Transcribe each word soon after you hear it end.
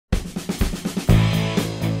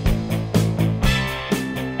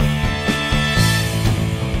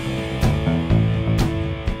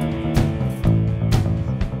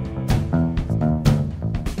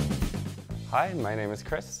Hi, my name is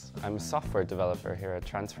Chris. I'm a software developer here at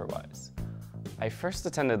Transferwise. I first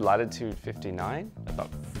attended Latitude59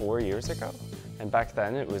 about 4 years ago. And back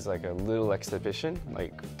then it was like a little exhibition,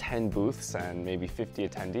 like 10 booths and maybe 50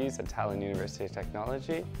 attendees at Tallinn University of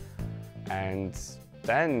Technology. And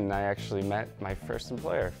then I actually met my first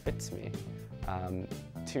employer, FitsMe.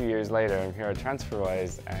 2 years later, I'm here at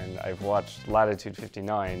Transferwise and I've watched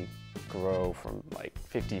Latitude59 grow from like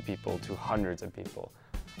 50 people to hundreds of people.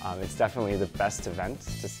 It's definitely the best event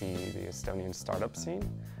to see the Estonian startup scene,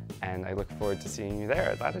 and I look forward to seeing you there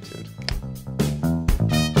at Latitude.